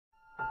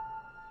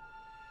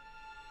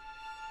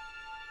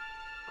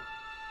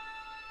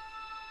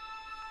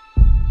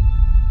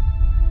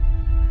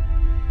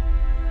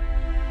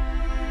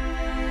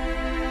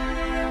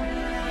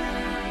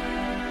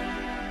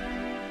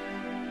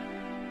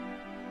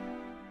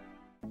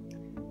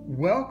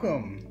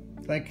Welcome.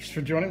 Thanks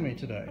for joining me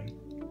today.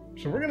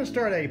 So we're going to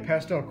start a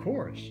pastel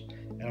course,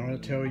 and I'm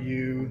going to tell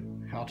you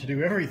how to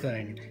do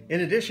everything. In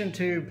addition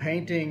to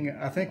painting,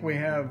 I think we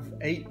have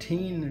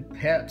 18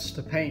 pets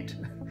to paint.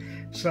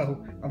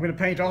 So I'm going to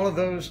paint all of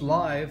those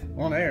live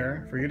on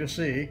air for you to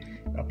see,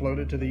 upload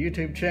it to the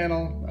YouTube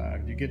channel.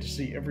 You get to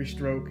see every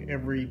stroke,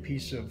 every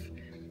piece of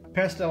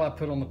pastel I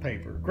put on the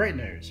paper. Great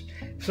news.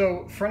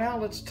 So for now,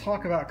 let's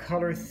talk about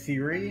color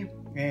theory,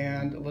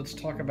 and let's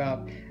talk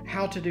about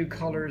how to do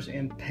colors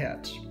in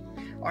pets.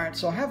 All right,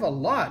 so I have a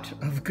lot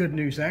of good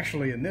news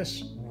actually in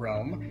this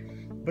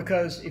realm,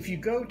 because if you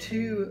go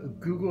to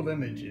Google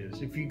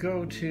Images, if you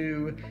go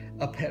to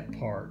a pet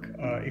park,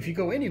 if you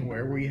go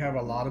anywhere where you have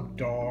a lot of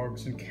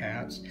dogs and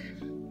cats,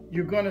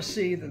 you're going to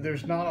see that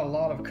there's not a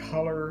lot of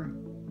color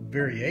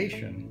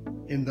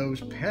variation in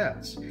those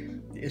pets.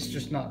 It's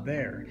just not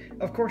there.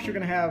 Of course, you're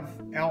going to have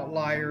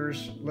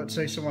outliers. Let's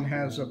say someone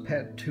has a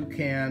pet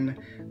toucan,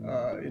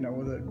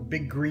 with a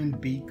big green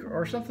beak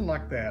or something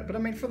like that. But I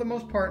mean, for the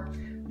most part,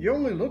 you're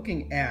only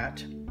looking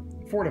at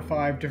 4 to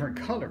 5 different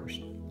colors.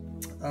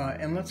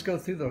 And let's go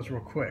through those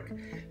real quick.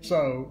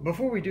 So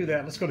before we do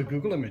that, let's go to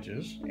Google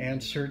Images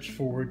and search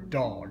for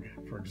dog,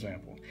 for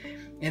example.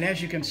 And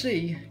as you can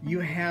see, you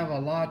have a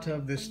lot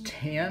of this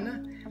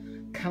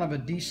tan, kind of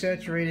a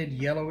desaturated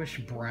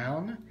yellowish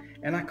brown.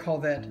 And I call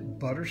that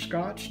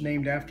butterscotch,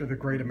 named after the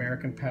great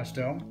American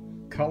pastel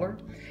color.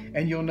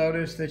 And you'll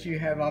notice that you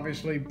have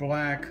obviously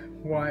black,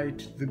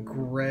 white, the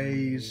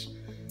grays,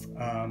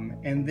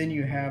 and then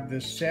you have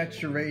this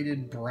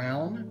saturated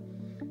brown,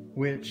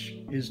 which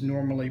is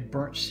normally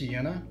burnt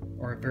sienna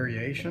or a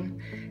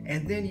variation.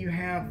 And then you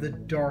have the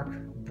dark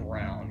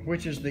brown,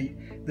 which is the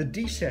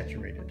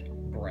desaturated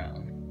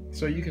brown.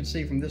 So you can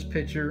see from this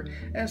picture,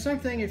 and same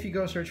thing if you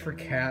go search for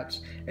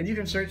cats, and you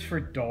can search for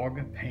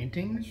dog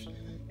paintings,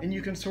 and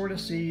you can sort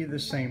of see the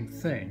same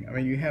thing. I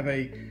mean, you have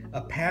a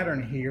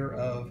pattern here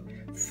of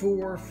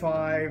 4,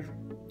 5,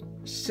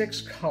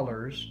 6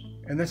 colors,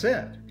 and that's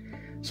it.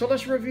 So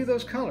let's review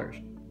those colors.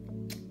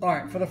 All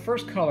right, for the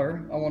first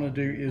color I want to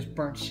do is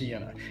burnt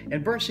sienna.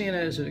 And burnt sienna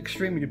is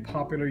extremely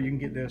popular. You can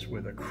get this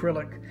with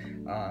acrylic,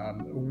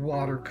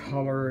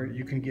 watercolor.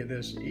 You can get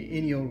this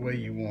any old way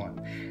you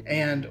want.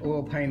 And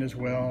oil paint as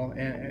well,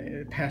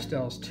 and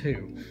pastels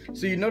too.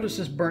 So you notice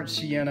this burnt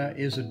sienna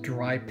is a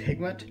dry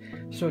pigment,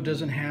 so it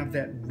doesn't have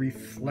that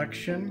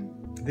reflection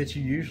that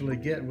you usually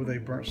get with a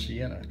burnt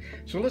sienna.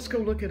 So let's go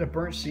look at a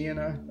burnt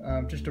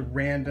sienna, just a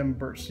random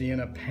burnt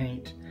sienna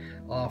paint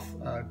off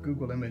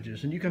Google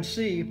Images. And you can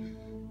see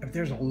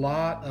there's a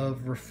lot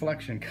of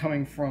reflection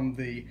coming from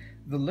the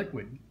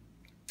liquid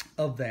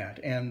of that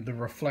and the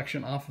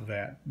reflection off of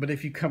that. But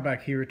if you come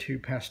back here to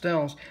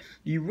pastels,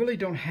 you really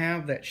don't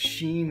have that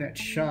sheen, that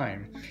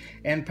shine.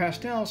 And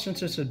pastels,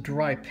 since it's a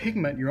dry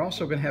pigment, you're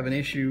also going to have an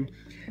issue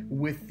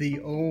with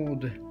the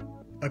old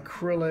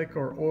acrylic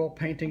or oil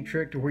painting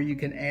trick, to where you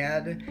can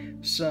add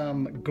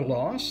some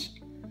gloss.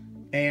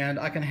 And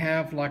I can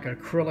have like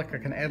acrylic, I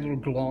can add a little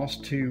gloss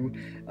to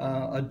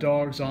a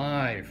dog's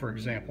eye, for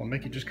example, and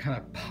make it just kind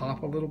of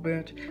pop a little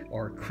bit,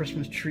 or a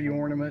Christmas tree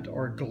ornament,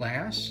 or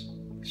glass.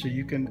 So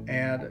you can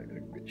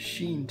add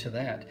sheen to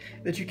that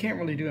you can't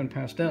really do in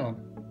pastel.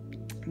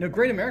 Now,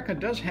 Great America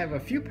does have a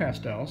few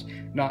pastels,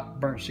 not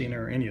burnt sienna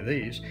or any of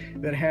these,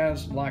 that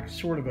has like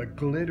sort of a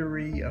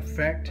glittery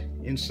effect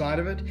inside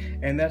of it,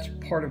 and that's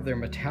part of their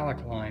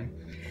metallic line.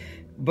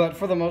 But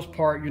for the most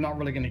part, you're not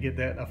really going to get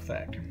that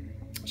effect.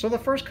 So the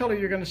first color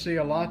you're going to see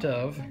a lot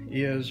of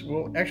is,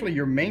 well, actually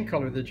your main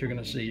color that you're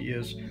going to see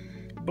is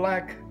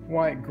black,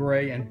 white,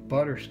 gray, and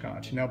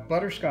butterscotch. Now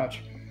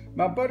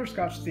my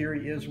butterscotch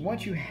theory is,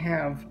 once you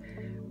have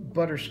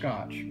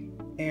butterscotch,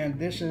 and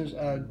this is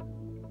a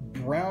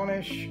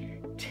brownish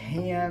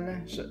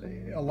tan,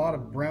 a lot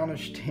of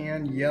brownish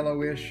tan,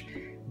 yellowish,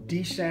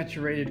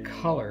 desaturated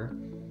color.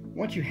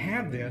 Once you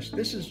have this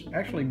is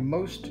actually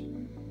most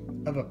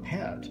of a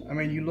pet. I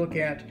mean, you look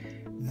at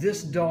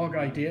this dog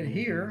I did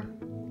here,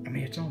 I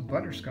mean, it's all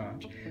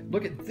butterscotch.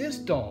 Look at this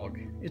dog,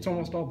 it's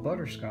almost all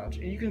butterscotch.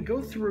 And you can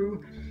go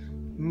through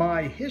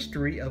my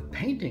history of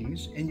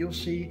paintings and you'll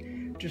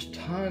see just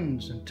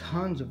tons and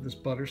tons of this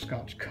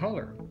butterscotch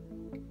color.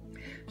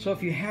 So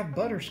if you have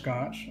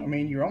butterscotch, I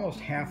mean, you're almost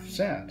half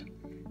set,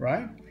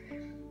 right?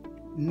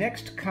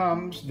 Next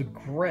comes the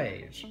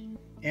grays.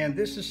 And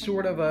this is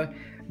sort of a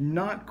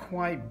not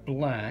quite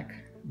black,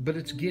 but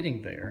it's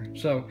getting there.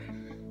 So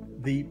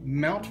the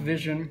Mount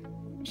Vision,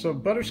 so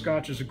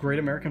butterscotch is a great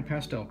American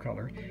pastel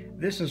color.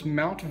 This is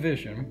Mount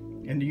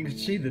Vision, and you can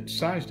see the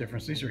size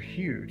difference. These are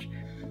huge.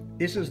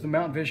 This is the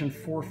Mount Vision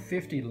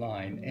 450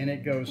 line, and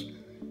it goes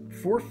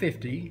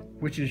 450,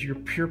 which is your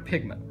pure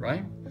pigment,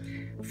 right?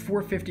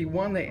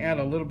 451, they add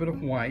a little bit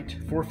of white.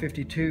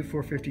 452,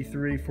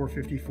 453,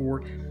 454,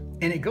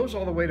 and it goes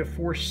all the way to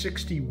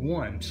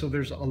 461. So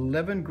there's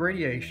 11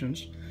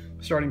 gradations,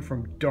 starting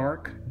from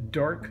dark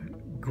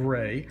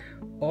gray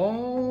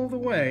all the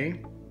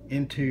way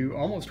into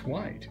almost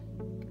white.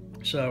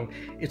 So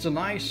it's a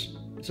nice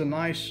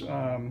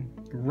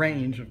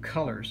range of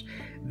colors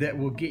that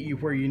will get you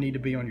where you need to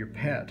be on your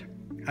pet.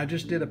 I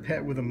just did a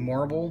pet with a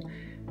marble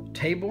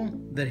table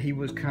that he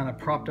was kind of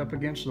propped up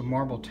against the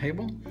marble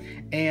table,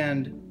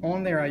 and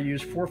on there I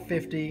used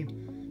 450,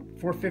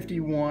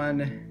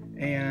 451,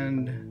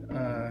 and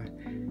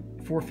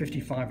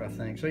 455, I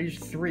think. So I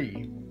used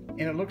 3,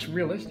 and it looks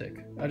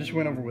realistic. I just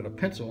went over with a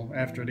pencil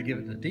after to give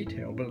it the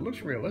detail, but it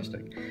looks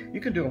realistic. You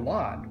can do a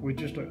lot with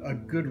just a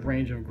good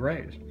range of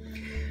grays.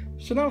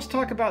 So now let's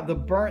talk about the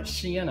burnt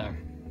sienna.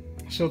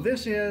 So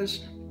this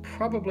is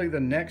probably the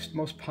next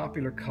most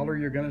popular color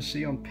you're going to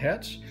see on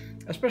pets,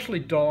 especially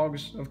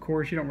dogs. Of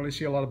course, you don't really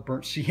see a lot of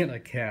burnt sienna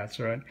cats,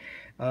 right?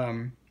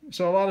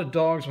 So a lot of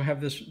dogs will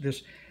have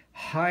this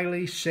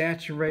highly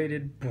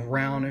saturated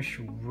brownish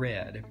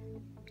red.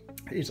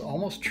 It's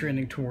almost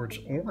trending towards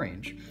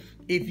orange.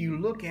 If you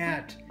look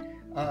at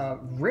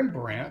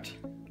Rembrandt,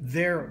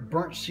 their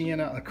burnt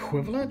sienna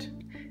equivalent,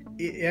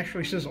 it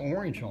actually says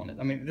orange on it.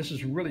 I mean, this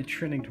is really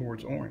trending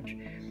towards orange.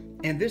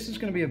 And this is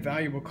going to be a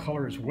valuable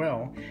color as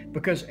well,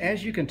 because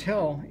as you can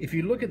tell, if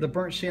you look at the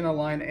burnt sienna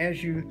line,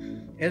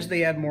 as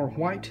they add more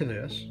white to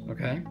this,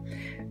 okay,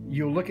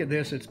 you'll look at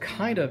this, it's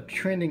kind of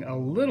trending a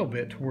little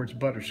bit towards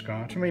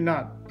butterscotch. I mean,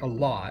 not a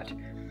lot,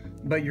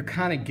 but you're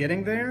kind of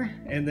getting there.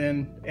 And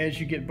then as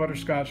you get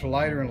butterscotch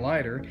lighter and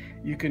lighter,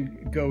 you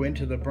can go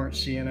into the burnt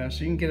sienna,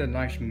 so you can get a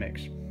nice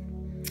mix.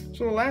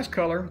 So the last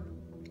color,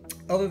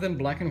 other than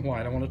black and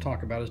white, I want to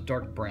talk about is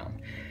dark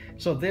brown.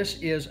 So this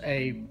is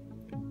a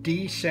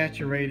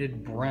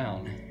desaturated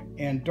brown,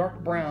 and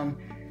dark brown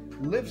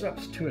lives up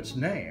to its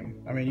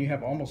name. I mean, you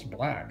have almost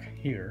black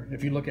here.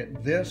 If you look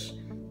at this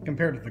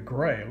compared to the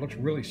gray, it looks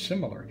really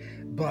similar.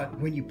 But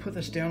when you put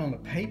this down on the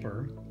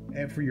paper,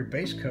 and for your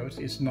base coats,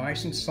 it's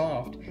nice and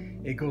soft.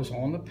 It goes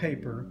on the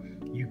paper.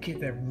 You get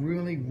that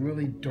really,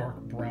 really dark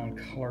brown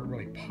color. It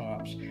really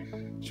pops.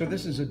 So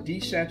this is a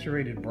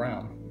desaturated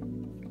brown.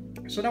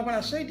 So now when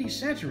I say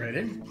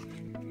desaturated,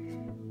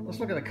 let's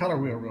look at the color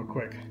wheel real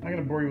quick. I'm going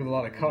to bore you with a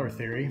lot of color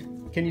theory.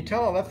 Can you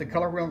tell I left the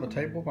color wheel on the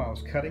table while I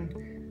was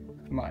cutting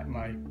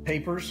my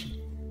papers?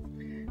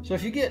 So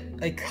if you get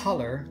a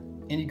color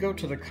and you go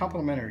to the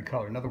complementary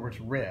color, in other words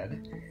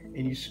red,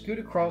 and you scoot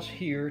across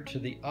here to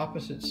the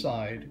opposite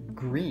side,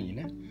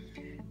 green,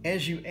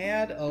 as you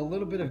add a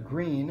little bit of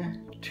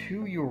green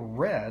to your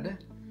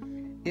red,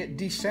 it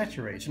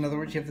desaturates. In other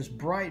words, you have this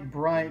bright,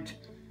 bright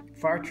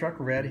fire truck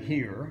red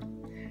here.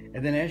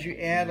 And then as you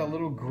add a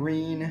little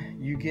green,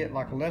 you get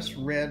like less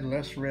red,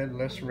 less red,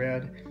 less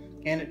red,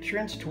 and it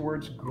trends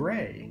towards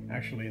gray,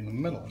 actually in the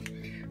middle.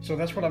 So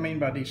that's what I mean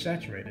by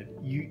desaturated.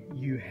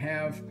 You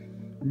have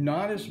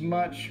not as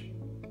much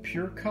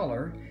pure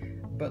color,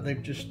 but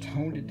they've just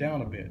toned it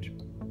down a bit.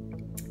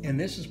 And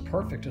this is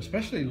perfect,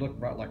 especially look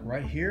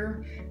right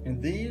here.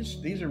 And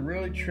these are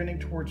really trending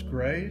towards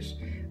grays,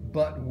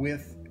 but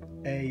with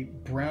a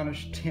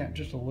brownish tint,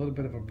 just a little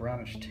bit of a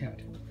brownish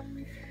tint.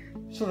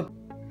 So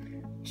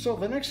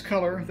the next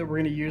color that we're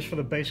going to use for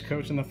the base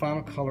coats and the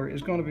final color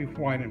is going to be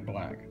white and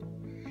black.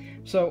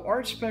 So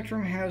Art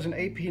Spectrum has an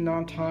AP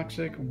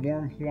non-toxic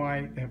warm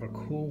white. They have a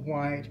cool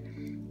white.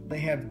 They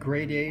have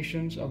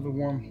gradations of the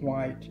warm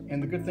white.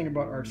 And the good thing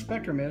about Art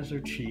Spectrum is they're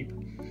cheap.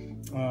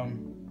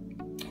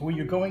 When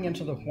you're going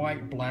into the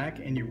white black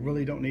and you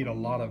really don't need a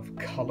lot of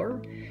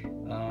color,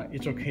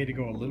 it's okay to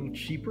go a little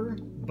cheaper.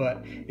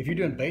 But if you're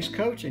doing base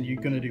coats and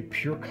you're going to do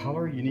pure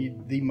color, you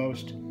need the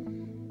most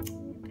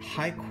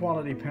high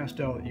quality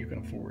pastel that you can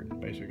afford,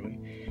 basically.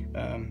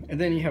 And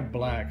then you have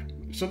black.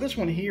 So this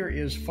one here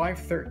is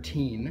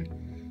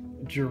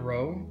 513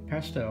 Giro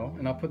pastel,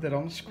 and I'll put that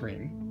on the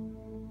screen.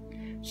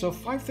 So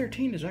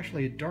 513 is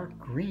actually a dark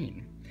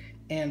green,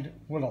 and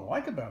what I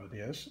like about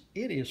it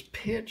is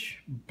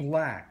pitch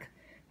black.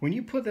 When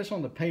you put this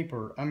on the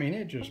paper, I mean,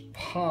 it just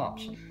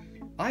pops.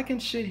 I can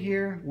sit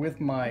here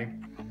with my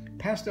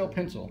pastel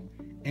pencil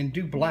and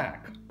do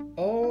black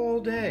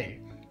all day,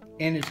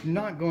 and it's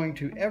not going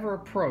to ever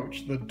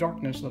approach the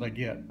darkness that I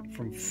get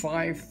from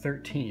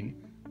 513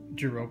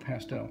 Giro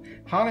pastel.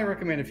 Highly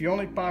recommend. If you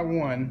only buy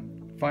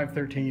one,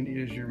 513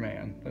 is your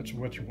man. That's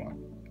what you want.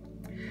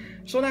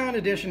 So now, in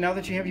addition, now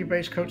that you have your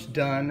base coats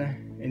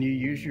done and you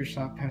use your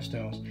soft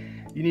pastels,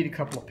 you need a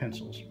couple of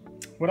pencils.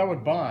 What I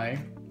would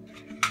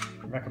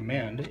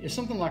recommend is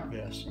something like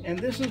this. And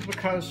this is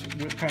because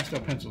with pastel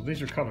pencils,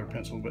 these are colored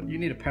pencils, but you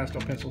need a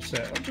pastel pencil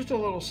set, just a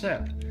little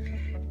set.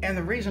 And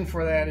the reason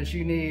for that is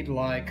you need,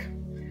 like,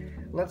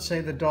 let's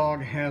say the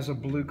dog has a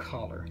blue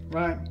collar,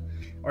 right?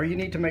 Or you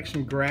need to make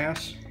some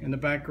grass in the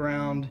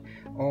background,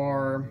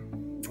 or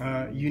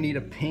you need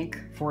a pink,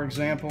 for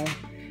example,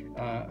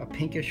 a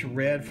pinkish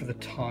red for the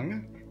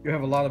tongue. You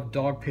have a lot of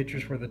dog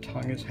pictures where the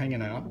tongue is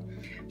hanging out.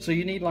 So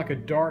you need like a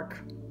dark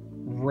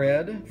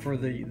red for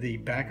the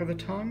back of the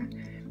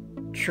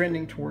tongue,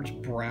 trending towards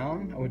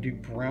brown. I would do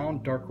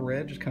brown, dark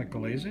red, just kind of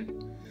glaze it.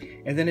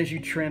 And then as you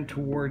trend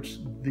towards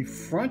the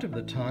front of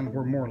the tongue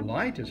where more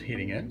light is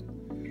hitting it,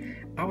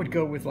 I would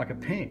go with like a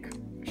pink.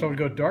 So I would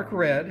go dark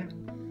red,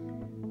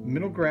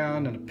 middle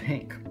ground, and a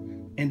pink.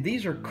 And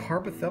these are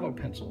Carbothello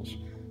pencils.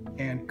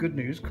 And good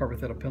news,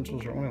 Carbothello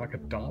pencils are only like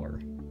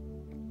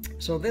 $1.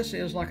 So this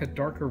is like a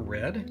darker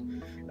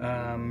red.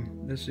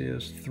 This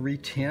is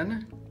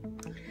 310,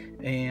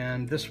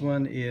 and this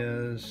one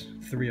is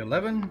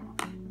 311.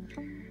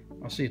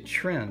 I'll see a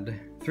trend,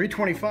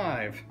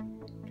 325.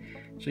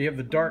 So you have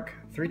the dark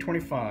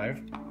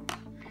 325,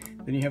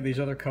 then you have these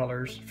other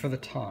colors for the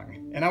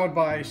tongue. And I would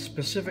buy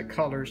specific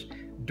colors,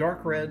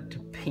 dark red to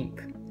pink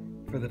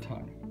for the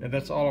tongue. And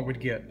that's all I would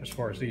get as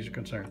far as these are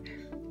concerned.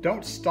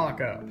 Don't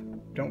stock up.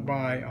 Don't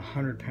buy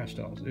 100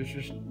 pastels. There's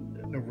just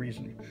no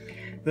reason.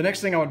 The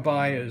next thing I would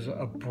buy is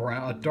a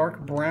brown, a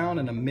dark brown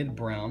and a mid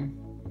brown.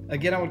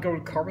 Again, I would go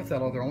to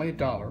Carbothello. They're only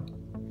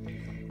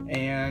 $1.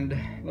 And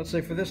let's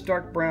say for this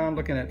dark brown,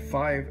 looking at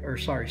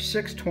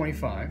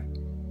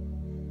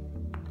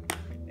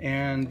 $6.25.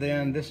 And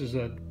then this is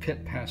a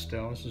pit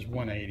pastel. This is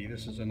 $1.80.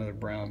 This is another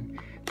brown.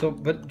 So,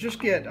 but just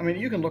get, I mean,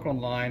 you can look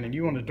online and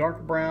you want a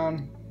dark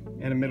brown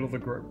and a middle of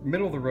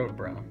the road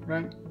brown,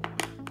 right?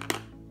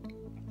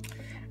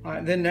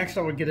 Then next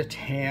I would get a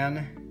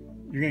tan.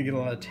 You're gonna get a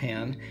lot of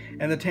tan.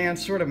 And the tan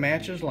sort of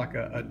matches like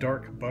a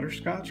dark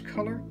butterscotch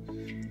color.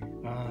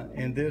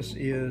 And this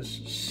is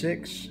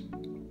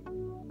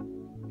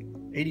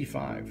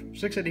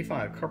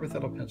 $6.85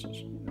 Carbothello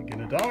pencils.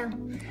 Again,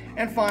 $1.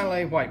 And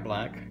finally, white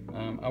black.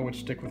 I would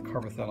stick with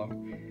Carbothello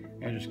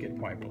and just get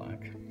white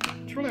black.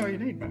 It's really all you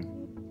need, man.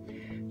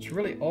 It's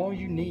really all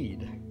you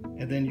need.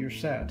 And then you're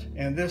set.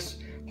 And this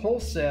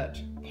whole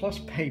set plus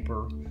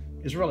paper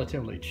is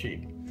relatively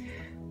cheap.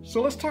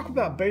 So let's talk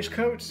about base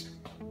coats.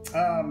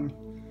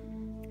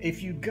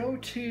 If you go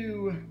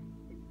to,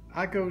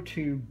 I go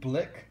to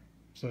Blick,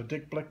 so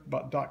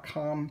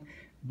dickblick.com.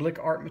 Blick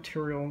Art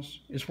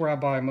Materials is where I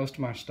buy most of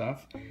my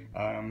stuff.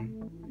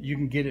 You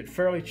can get it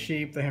fairly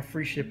cheap. They have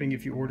free shipping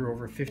if you order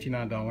over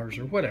 $59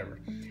 or whatever.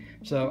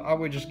 So I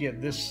would just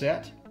get this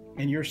set,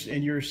 and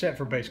you're set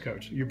for base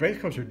coats. Your base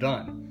coats are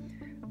done.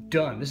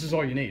 Done. This is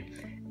all you need.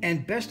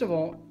 And best of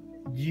all,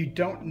 you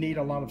don't need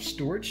a lot of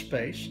storage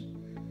space.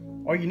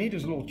 All you need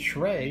is a little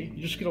tray.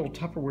 You just get a little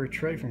Tupperware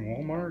tray from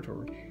Walmart,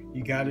 or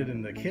you got it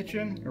in the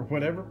kitchen or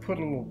whatever. Put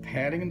a little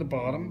padding in the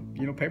bottom,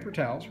 you know, paper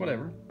towels,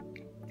 whatever.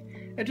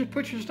 And just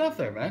put your stuff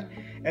there, man.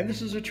 And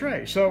this is a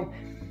tray. So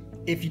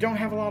if you don't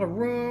have a lot of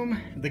room,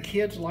 the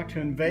kids like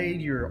to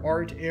invade your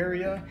art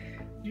area,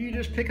 you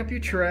just pick up your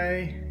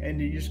tray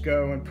and you just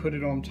go and put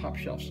it on top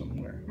shelf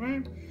somewhere,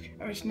 right?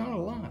 I mean, it's not a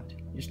lot.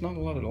 It's not a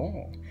lot at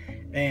all.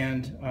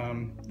 And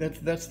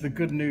that's the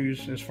good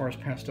news as far as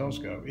pastels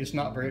go. It's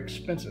not very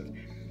expensive.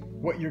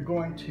 What you're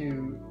going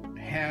to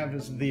have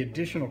is the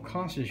additional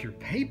cost is your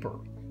paper,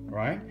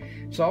 right?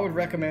 So I would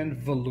recommend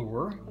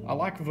velour. I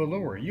like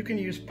velour. You can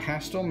use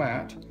pastel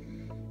matte.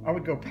 I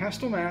would go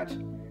pastel matte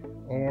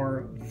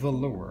or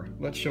velour.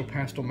 Let's show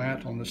pastel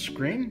matte on the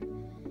screen.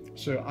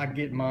 So I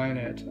get mine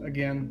at,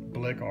 again,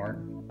 Blick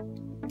Art.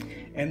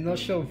 And they'll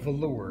show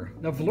velour.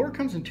 Now velour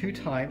comes in two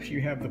types. You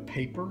have the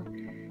paper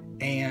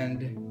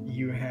and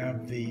you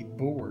have the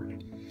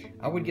board.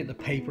 I would get the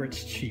paper,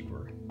 it's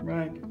cheaper,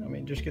 right? I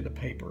mean, just get the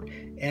paper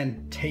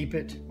and tape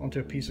it onto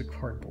a piece of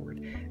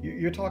cardboard.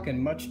 You're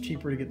talking much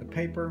cheaper to get the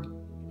paper.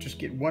 Just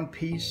get one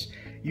piece.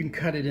 You can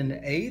cut it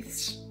into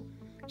eighths.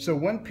 So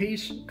one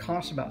piece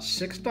costs about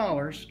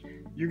 $6.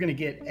 You're gonna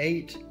get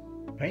 8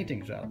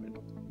 paintings out of it.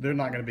 They're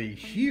not gonna be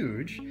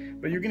huge,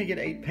 but you're gonna get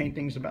 8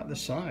 paintings about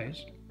this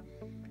size,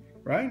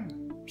 right?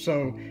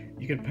 So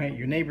you can paint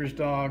your neighbor's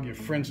dog, your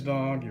friend's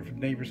dog, your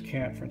neighbor's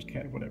cat, friend's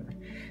cat, whatever.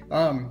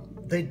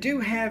 They do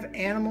have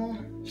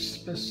animal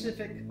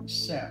specific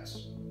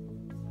sets.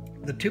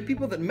 The two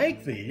people that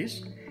make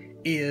these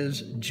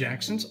is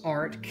Jackson's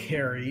Art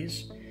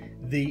carries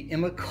the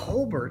Emma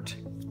Colbert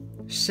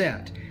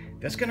set.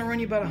 That's gonna run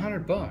you about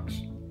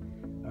 $100.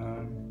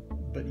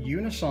 But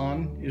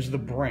Unison is the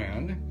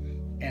brand,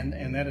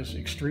 and that is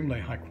extremely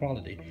high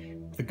quality.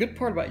 The good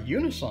part about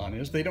Unison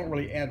is they don't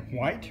really add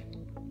white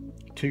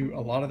to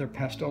a lot of their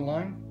pastel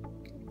line.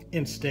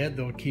 Instead,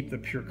 they'll keep the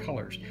pure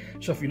colors.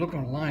 So if you look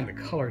online, the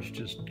colors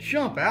just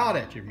jump out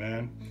at you,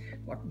 man.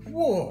 Like,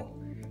 whoa,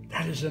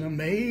 that is an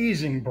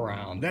amazing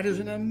brown. That is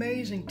an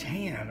amazing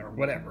tan or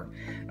whatever.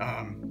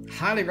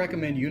 Highly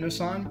recommend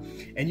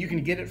Unison, and you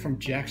can get it from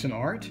Jackson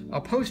Art.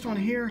 I'll post on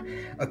here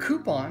a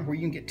coupon where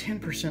you can get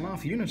 10%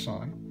 off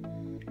Unison.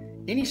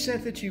 Any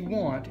set that you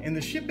want, and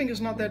the shipping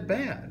is not that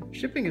bad.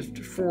 Shipping is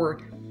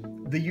for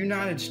the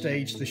United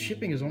States, the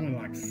shipping is only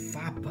like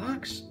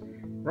 $5,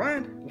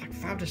 right? Like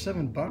 $5 to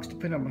 $7,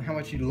 depending on how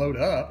much you load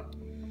up.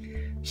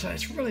 So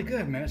it's really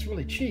good, man. It's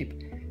really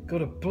cheap. Go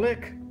to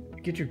Blick,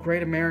 get your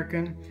Great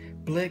American.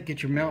 Blick,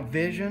 get your Mount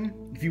Vision.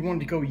 If you wanted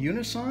to go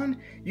Unison,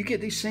 you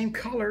get these same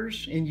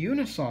colors in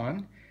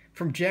Unison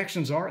from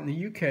Jackson's Art in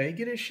the UK.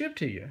 Get it shipped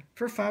to you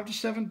for $5 to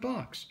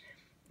 $7.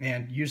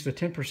 And use the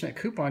 10%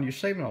 coupon. You're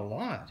saving a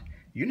lot.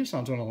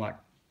 Unison's only like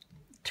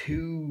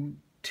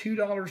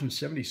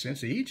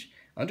 $2.70 each.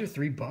 Under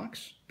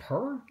 $3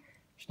 per.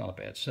 It's not a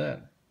bad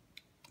set.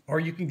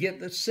 Or you can get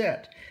the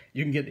set.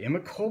 You can get the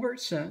Emma Colbert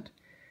set,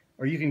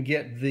 or you can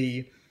get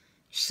the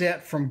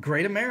set from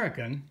Great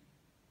American.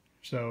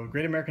 So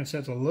Great American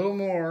set's a little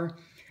more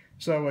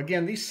So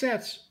again, these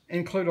sets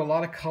include a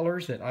lot of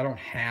colors that I don't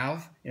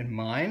have in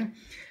mine.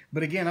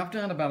 But again, I've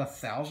done about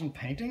 1,000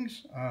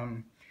 paintings,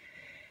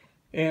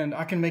 and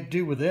I can make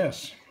do with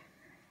this.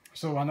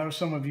 So I know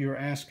some of you are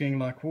asking,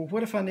 like, well,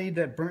 what if I need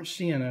that burnt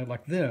sienna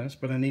like this,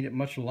 but I need it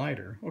much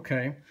lighter?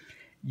 Okay,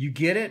 you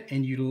get it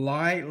and you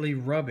lightly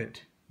rub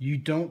it. You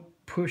don't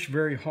push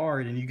very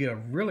hard, and you get a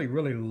really,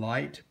 really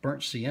light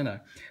burnt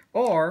sienna.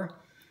 Or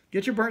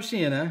get your burnt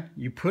sienna,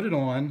 you put it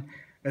on,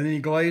 and then you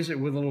glaze it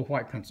with a little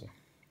white pencil.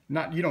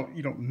 You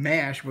don't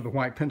mash with a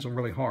white pencil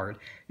really hard.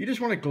 You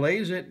just want to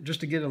glaze it just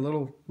to get a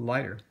little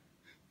lighter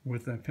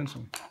with the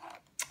pencil.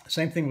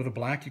 Same thing with the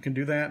black, you can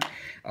do that.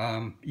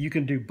 You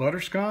can do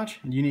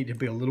butterscotch, and you need to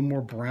be a little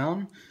more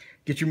brown.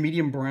 Get your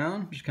medium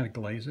brown, just kind of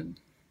glaze it.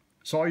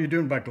 So all you're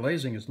doing by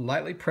glazing is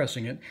lightly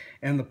pressing it,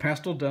 and the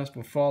pastel dust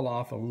will fall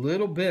off a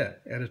little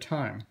bit at a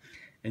time,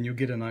 and you'll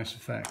get a nice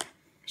effect.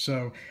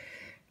 So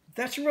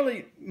that's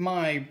really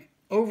my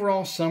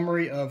overall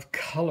summary of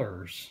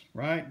colors,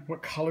 right?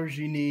 What colors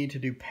you need to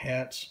do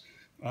pets.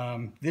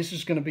 This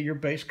is going to be your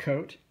base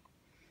coat,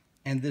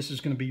 and this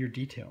is going to be your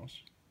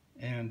details.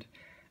 And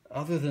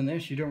other than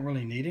this, you don't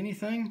really need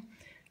anything.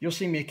 You'll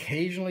see me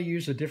occasionally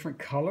use a different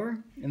color,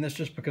 and that's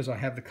just because I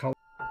have the color.